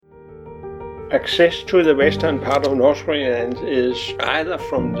Access to the western part of North Greenland is either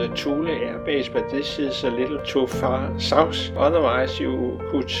from the Thule air base, but this is a little too far south. Otherwise, you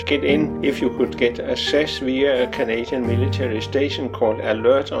could get in if you could get access via a Canadian military station called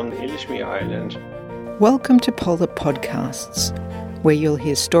Alert on Ellesmere Island. Welcome to Polar Podcasts, where you'll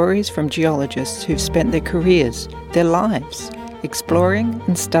hear stories from geologists who've spent their careers, their lives, exploring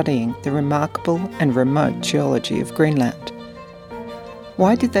and studying the remarkable and remote geology of Greenland.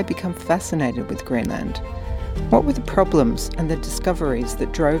 Why did they become fascinated with Greenland? What were the problems and the discoveries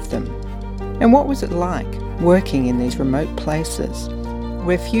that drove them? And what was it like working in these remote places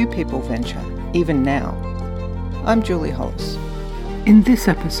where few people venture, even now? I'm Julie Hollis. In this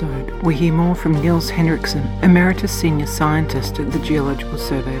episode, we hear more from Niels Henriksen, emeritus senior scientist at the Geological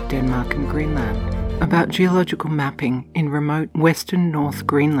Survey of Denmark and Greenland, about geological mapping in remote western North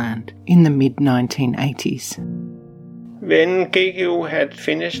Greenland in the mid-1980s. When GGU had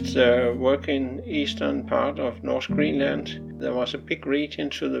finished the work in eastern part of North Greenland, there was a big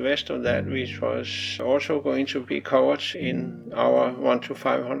region to the west of that which was also going to be covered in our 1 to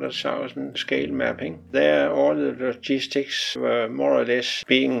 500,000 scale mapping. There all the logistics were more or less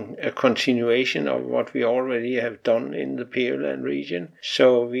being a continuation of what we already have done in the Peerland region.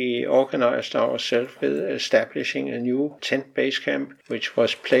 So we organized ourselves with establishing a new tent base camp which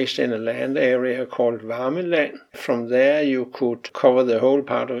was placed in a land area called Varmeland. From there you could cover the whole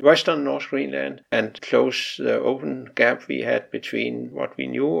part of western North Greenland and close the open gap we had between what we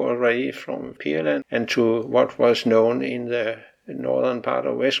knew already from Peerland and to what was known in the northern part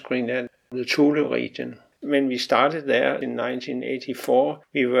of West Greenland, the Thule region. When we started there in 1984,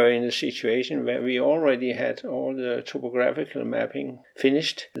 we were in a situation where we already had all the topographical mapping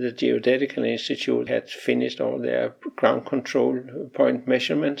finished. The Geological Institute had finished all their ground control point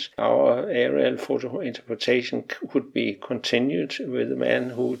measurements. Our aerial photo interpretation could be continued with the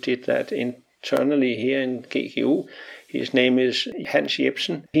man who did that internally here in GGU. His name is Hans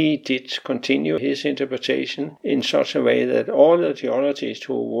Jepsen. He did continue his interpretation in such a way that all the geologists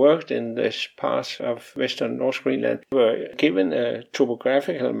who worked in this part of western North Greenland were given a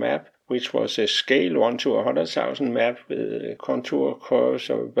topographical map, which was a scale 1 to 100,000 map with contour curves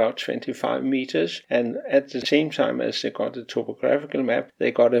of about 25 meters. And at the same time as they got the topographical map,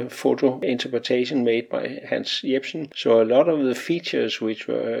 they got a photo interpretation made by Hans Jepsen. So a lot of the features which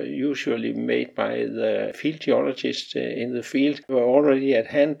were usually made by the field geologists in the field were already at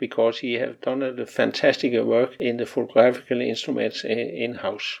hand because he had done a fantastic work in the photographical instruments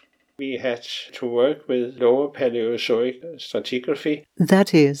in-house. We had to work with lower Paleozoic stratigraphy.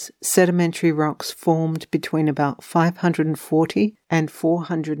 That is, sedimentary rocks formed between about 540 and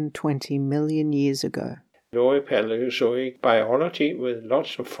 420 million years ago. Lower Paleozoic biology with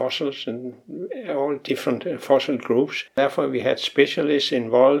lots of fossils and all different fossil groups. Therefore, we had specialists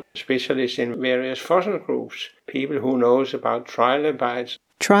involved, specialists in various fossil groups, people who knows about trilobites.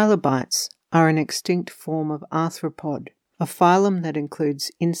 Trilobites are an extinct form of arthropod, a phylum that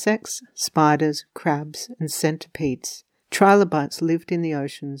includes insects, spiders, crabs, and centipedes. Trilobites lived in the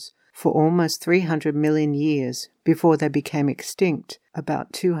oceans for almost 300 million years before they became extinct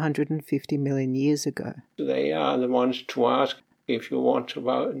about 250 million years ago. They are the ones to ask if you want to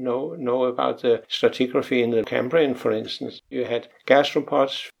know about the stratigraphy in the Cambrian, for instance. You had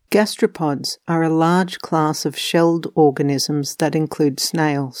gastropods. Gastropods are a large class of shelled organisms that include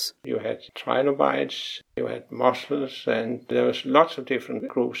snails. You had trilobites, you had mussels, and there was lots of different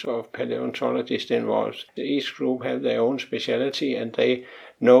groups of paleontologists involved. Each group had their own specialty, and they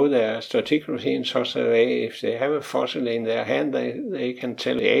know their stratigraphy in such a way if they have a fossil in their hand, they can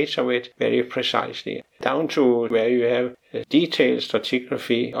tell the age of it very precisely. Down to where you have detailed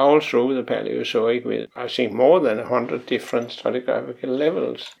stratigraphy all through the Paleozoic with, I think, more than 100 different stratigraphical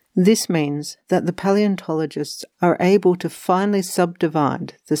levels. This means that the paleontologists are able to finely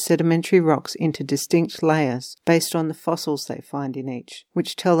subdivide the sedimentary rocks into distinct layers based on the fossils they find in each,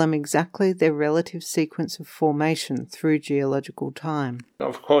 which tell them exactly their relative sequence of formation through geological time.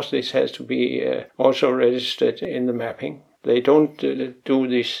 Of course, this has to be also registered in the mapping. They don't do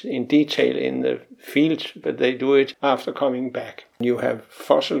this in detail in the field, but they do it after coming back. You have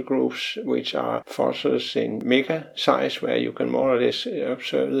fossil groups which are fossils in mega size where you can more or less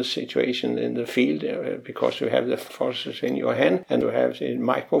observe the situation in the field because you have the fossils in your hand, and you have the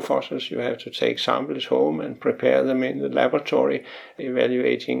microfossils. You have to take samples home and prepare them in the laboratory,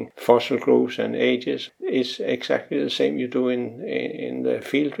 evaluating fossil groups and ages. It's exactly the same you do in the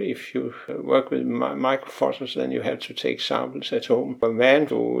field. If you work with microfossils, then you have to take samples at home. A man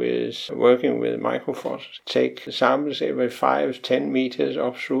who is working with microfossils. Take samples every 5-10 meters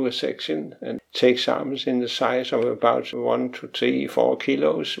up through a section and take samples in the size of about 1 to 3, 4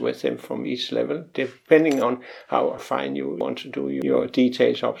 kilos with them from each level, depending on how fine you want to do your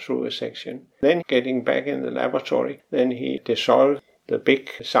details up through a section. Then getting back in the laboratory, then he dissolved the big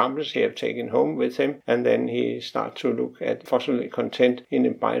samples he had taken home with him, and then he started to look at fossil content in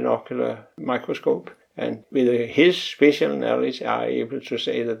a binocular microscope. And with his special knowledge are able to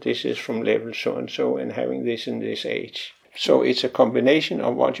say that this is from level so-and-so and having this in this age. So it's a combination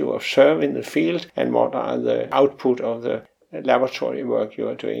of what you observe in the field and what are the output of the laboratory work you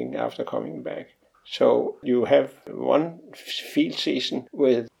are doing after coming back. So you have one field season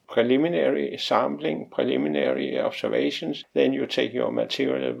with preliminary sampling, preliminary observations. Then you take your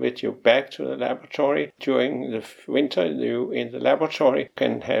material with you back to the laboratory. During the winter, you in the laboratory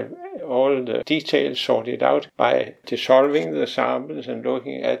can have all the details sorted out by dissolving the samples and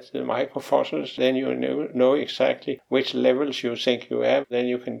looking at the microfossils. Then you know exactly which levels you think you have. Then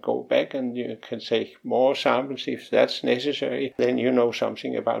you can go back and you can take more samples if that's necessary. Then you know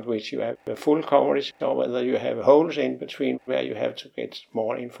something about which you have a full coverage or whether you have holes in between where you have to get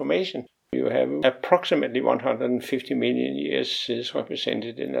more information. You have approximately 150 million years is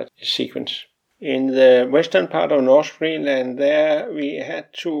represented in that sequence. In the western part of North Greenland, there we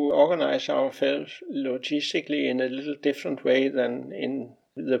had to organize ourselves logistically in a little different way than in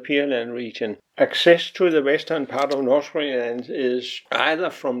the Peerland region. Access to the western part of North Greenland is either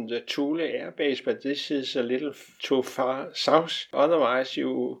from the Thule air base, but this is a little too far south. Otherwise,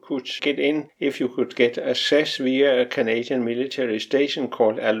 you could get in if you could get access via a Canadian military station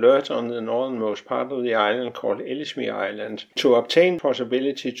called Alert on the northernmost part of the island called Ellesmere Island. To obtain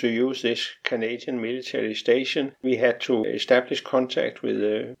possibility to use this Canadian military station, we had to establish contact with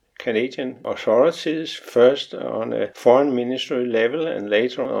the Canadian authorities, first on a foreign ministry level and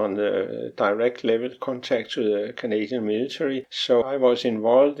later on the direct level contact to the Canadian military. So I was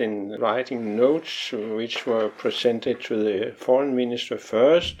involved in writing notes which were presented to the foreign minister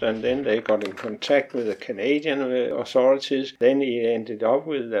first, and then they got in contact with the Canadian authorities. Then it ended up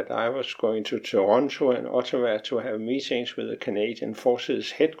with that I was going to Toronto and Ottawa to have meetings with the Canadian Forces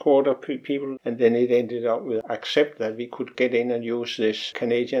headquarters people, and then it ended up with accept that we could get in and use this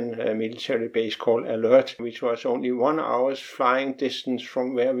Canadian military base called Alert, which was only 1 hour's flying distance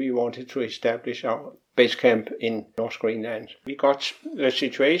from where we wanted to establish our base camp in North Greenland. We got the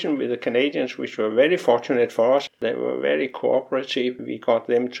situation with the Canadians, which were very fortunate for us. They were very cooperative. We got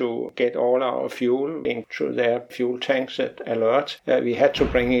them to get all our fuel into their fuel tanks at Alert. We had to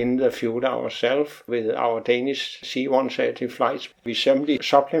bring in the fuel ourselves with our Danish C-130 flights. We simply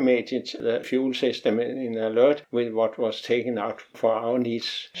supplemented the fuel system in Alert with what was taken out for our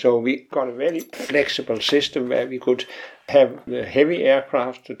needs. So we got a very flexible system where we could have the heavy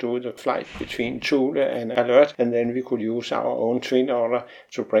aircraft to do the flight between Thule and Alert, and then we could use our own twin otter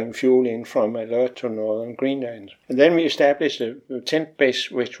to bring fuel in from Alert to northern Greenland. And then we established a tent base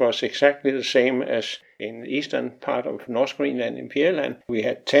which was exactly the same as in the eastern part of North Greenland in Peerland. We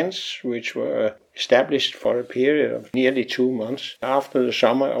had tents which were established for a period of nearly 2 months. After the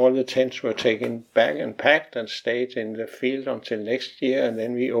summer, all the tents were taken back and packed and stayed in the field until next year, and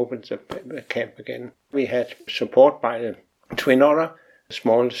then we opened the camp again. We had support by the Twin Otter, a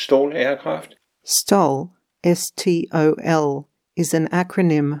small STOL aircraft. STOL, STOL, is an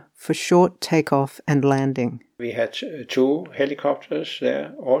acronym for short takeoff and landing. We had 2 helicopters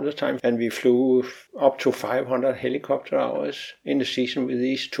there all the time, and we flew up to 500 helicopter hours in the season with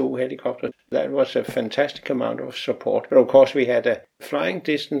these 2 helicopters. That was a fantastic amount of support. But of course, we had a flying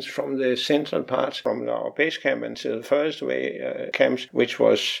distance from the central part, from our base camp until the first way camps, which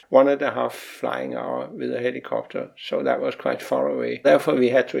was 1.5 flying hour with a helicopter. So that was quite far away. Therefore, we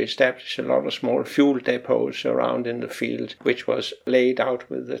had to establish a lot of small fuel depots around in the field, which was laid out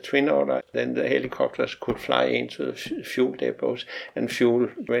with the Twin Otter. Then the helicopters could fly into the fuel depots and fuel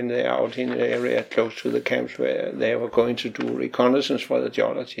when they are out in the area close to the camps where they were going to do reconnaissance for the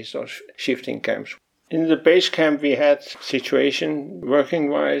geologists or shifting camps. In the base camp we had situation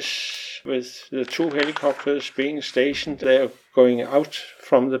working-wise with the 2 helicopters being stationed. They are going out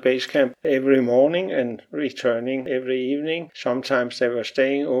from the base camp every morning and returning every evening. Sometimes they were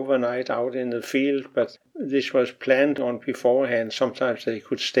staying overnight out in the field, but this was planned on beforehand. Sometimes they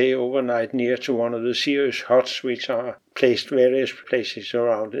could stay overnight near to one of the Sirius huts, which are placed various places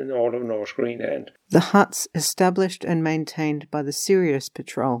around in all of North Greenland. The huts established and maintained by the Sirius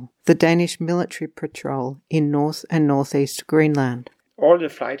Patrol, the Danish military patrol in North and Northeast Greenland. All the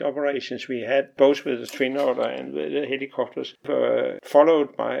flight operations we had, both with the twin otter and with the helicopters, were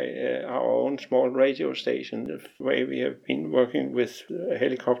followed by our own small radio station, the way we have been working with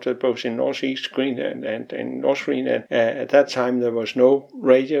helicopters both in Northeast Greenland and in North Greenland. At that time, there was no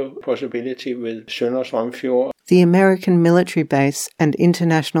radio possibility with Sønderstrømfjord. The American military base and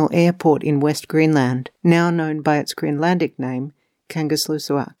international airport in West Greenland, now known by its Greenlandic name,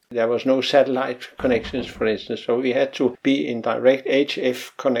 Kangerlussuaq. There was no satellite connections, for instance, so we had to be in direct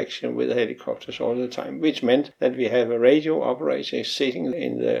HF connection with helicopters all the time, which meant that we have a radio operator sitting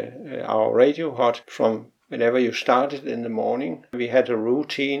in our radio hut from whenever you started in the morning. We had a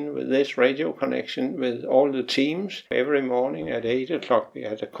routine with this radio connection with all the teams. Every morning at 8 o'clock we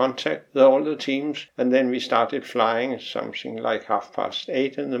had a contact with all the teams, and then we started flying something like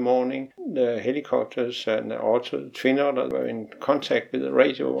 8:30 in the morning. The helicopters and also the twin otter were in contact with the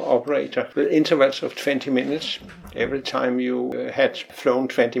radio operator with intervals of 20 minutes. Every time you had flown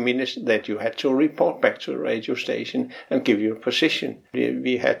 20 minutes, that you had to report back to the radio station and give your position.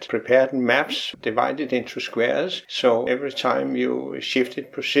 We had prepared maps divided into squares, so every time you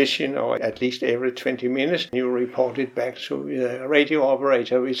shifted position, or at least every 20 minutes, you reported back to the radio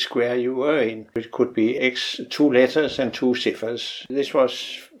operator which square you were in. It could be 2 letters and 2 ciphers. This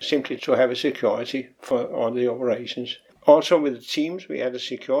was simply to have a security for all the operations. Also with the teams, we had a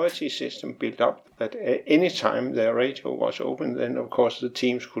security system built up that any time the radio was open, then of course the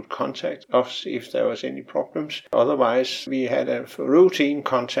teams could contact us if there was any problems. Otherwise, we had a routine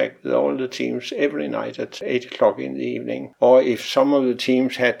contact with all the teams every night at 8 o'clock in the evening. Or if some of the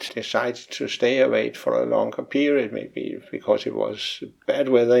teams had decided to stay awake for a longer period, maybe because it was bad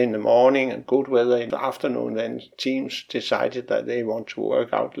weather in the morning and good weather in the afternoon, then teams decided that they want to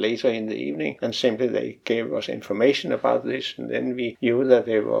work out later in the evening, and simply they gave us information about this, and then we knew that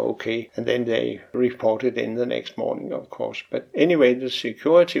they were okay, and then they reported in the next morning, of course. But anyway, the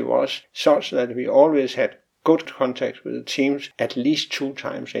security was such that we always had good contact with the teams at least 2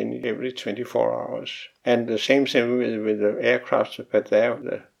 times in every 24 hours. And the same thing with the aircraft, but there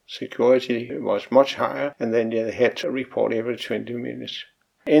the security was much higher, and then they had to report every 20 minutes.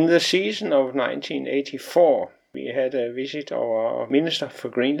 In the season of 1984, we had a visit of our Minister for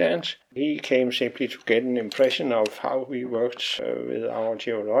Greenland. He came simply to get an impression of how we worked with our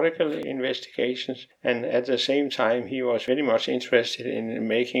geological investigations, and at the same time he was very much interested in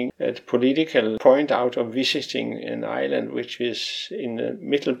making a political point out of visiting an island which is in the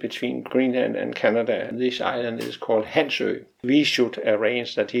middle between Greenland and Canada. This island is called Hansø. We should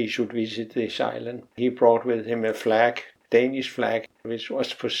arrange that he should visit this island. He brought with him a flag, Danish flag, which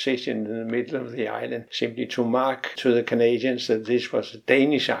was positioned in the middle of the island, simply to mark to the Canadians that this was a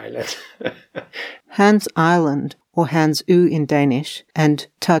Danish island. Hans Island, or Hans Ø in Danish, and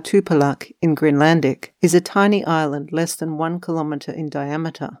Tartupaluk in Greenlandic, is a tiny island less than 1 kilometre in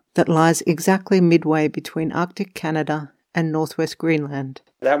diameter that lies exactly midway between Arctic Canada and northwest Greenland.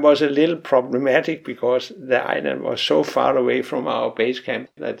 That was a little problematic because the island was so far away from our base camp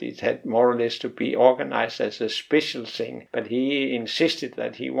that it had more or less to be organized as a special thing. But he insisted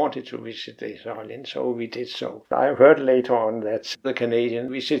that he wanted to visit this island, so we did so. I heard later on that the Canadian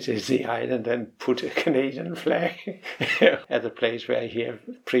visited the island and put a Canadian flag at the place where he had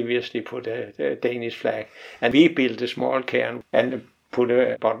previously put a Danish flag. And we built a small cairn and put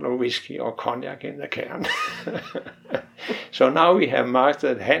a bottle of whiskey or cognac in the cairn. So now we have marked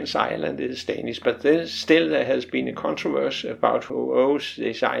that Hans Island is Danish, but still there has been a controversy about who owns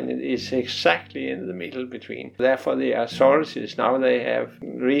this island. It's exactly in the middle between. Therefore the authorities now they have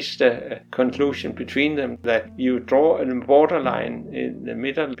reached a conclusion between them that you draw a borderline in the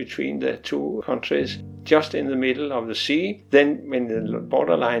middle between the 2 countries, just in the middle of the sea. Then when the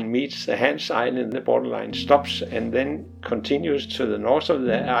borderline meets the Hans Island, the borderline stops and then continues to the north of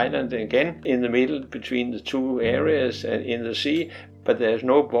the island again in the middle between the 2 areas in the sea, but there's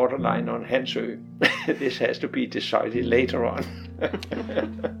no borderline on Hansø. This has to be decided later on.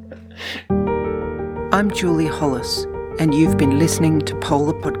 I'm Julie Hollis, and you've been listening to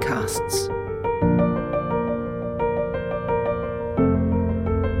Polar Podcasts.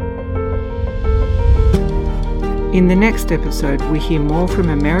 In the next episode, we hear more from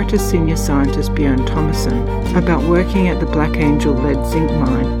Emeritus Senior Scientist Bjørn Thomassen about working at the Black Angel lead zinc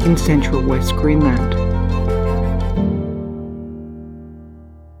mine in central West Greenland.